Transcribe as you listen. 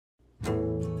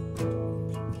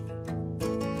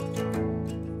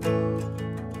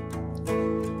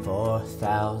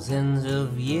thousands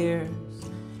of years,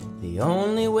 the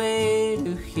only way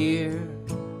to hear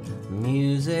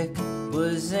music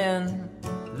was in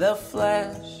the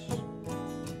flesh.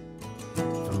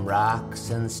 From rocks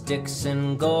and sticks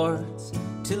and gourds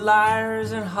to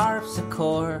lyres and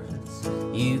harpsichords,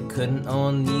 you couldn't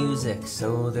own music,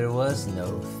 so there was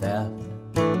no theft.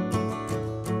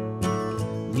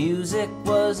 Music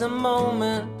was a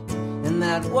moment, and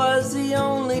that was the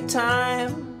only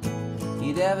time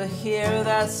you'd ever hear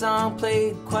that song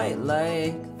played quite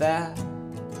like that.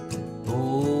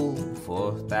 Oh,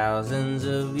 for thousands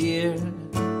of years,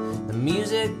 the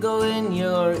music go in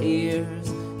your ears,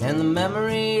 and the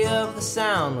memory of the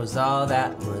sound was all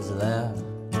that was left.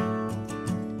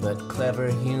 But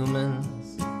clever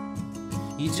humans,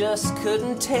 you just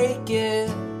couldn't take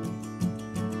it.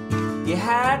 You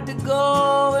had to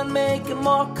go and make it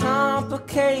more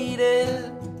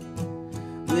complicated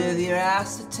with your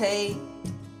acetate,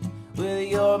 with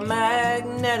your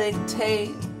magnetic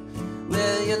tape,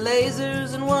 with your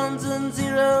lasers and ones and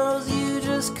zeros. You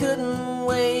just couldn't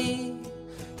wait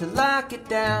to lock it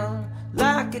down,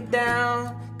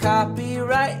 copy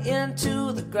right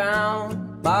into the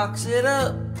ground, box it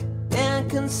up and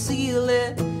conceal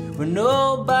it where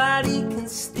nobody can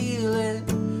steal it,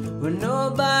 where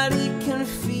nobody can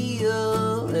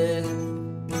feel it.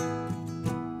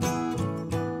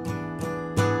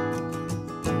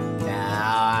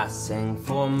 Now I sing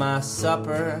for my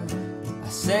supper, I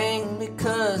sing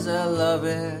because I love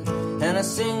it, and I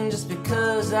sing just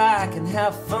because I can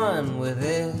have fun with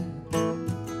it.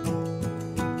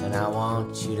 And I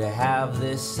want you to have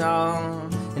this song,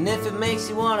 and if it makes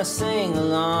you want to sing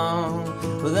along,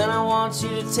 well then I want you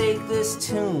to take this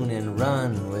tune and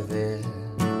run with it.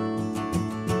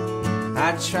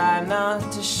 I try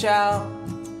not to shout,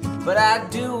 but I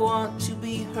do want to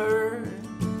be heard.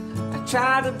 I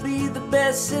try to be the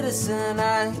best citizen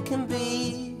I can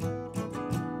be.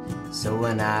 So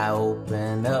when I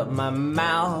open up my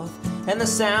mouth and the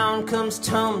sound comes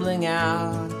tumbling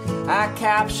out, I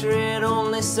capture it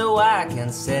only so I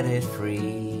can set it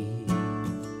free.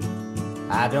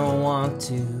 I don't want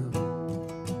to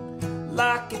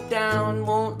lock it down,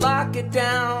 won't lock it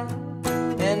down.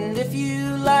 And if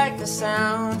you like the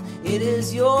sound, it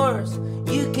is yours,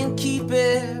 you can keep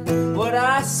it. What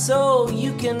I sow,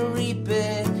 you can reap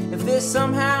it. If this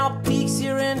somehow piques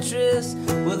your interest,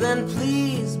 well then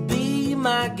please be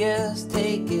my guest.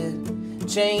 Take it,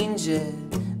 change it,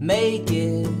 make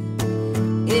it.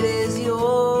 It is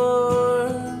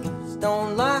yours.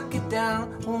 Don't lock it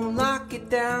down, won't lock it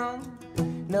down.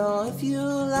 No, if you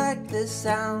like this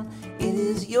sound, it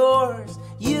is yours,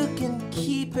 you can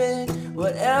keep it.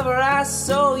 Whatever I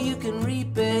sow, you can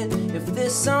reap it. If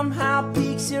this somehow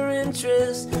piques your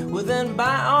interest, well then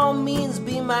by all means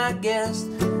be my guest,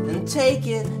 and take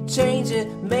it, change it,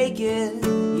 make it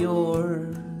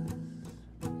yours.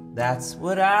 That's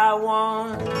what I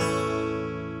want.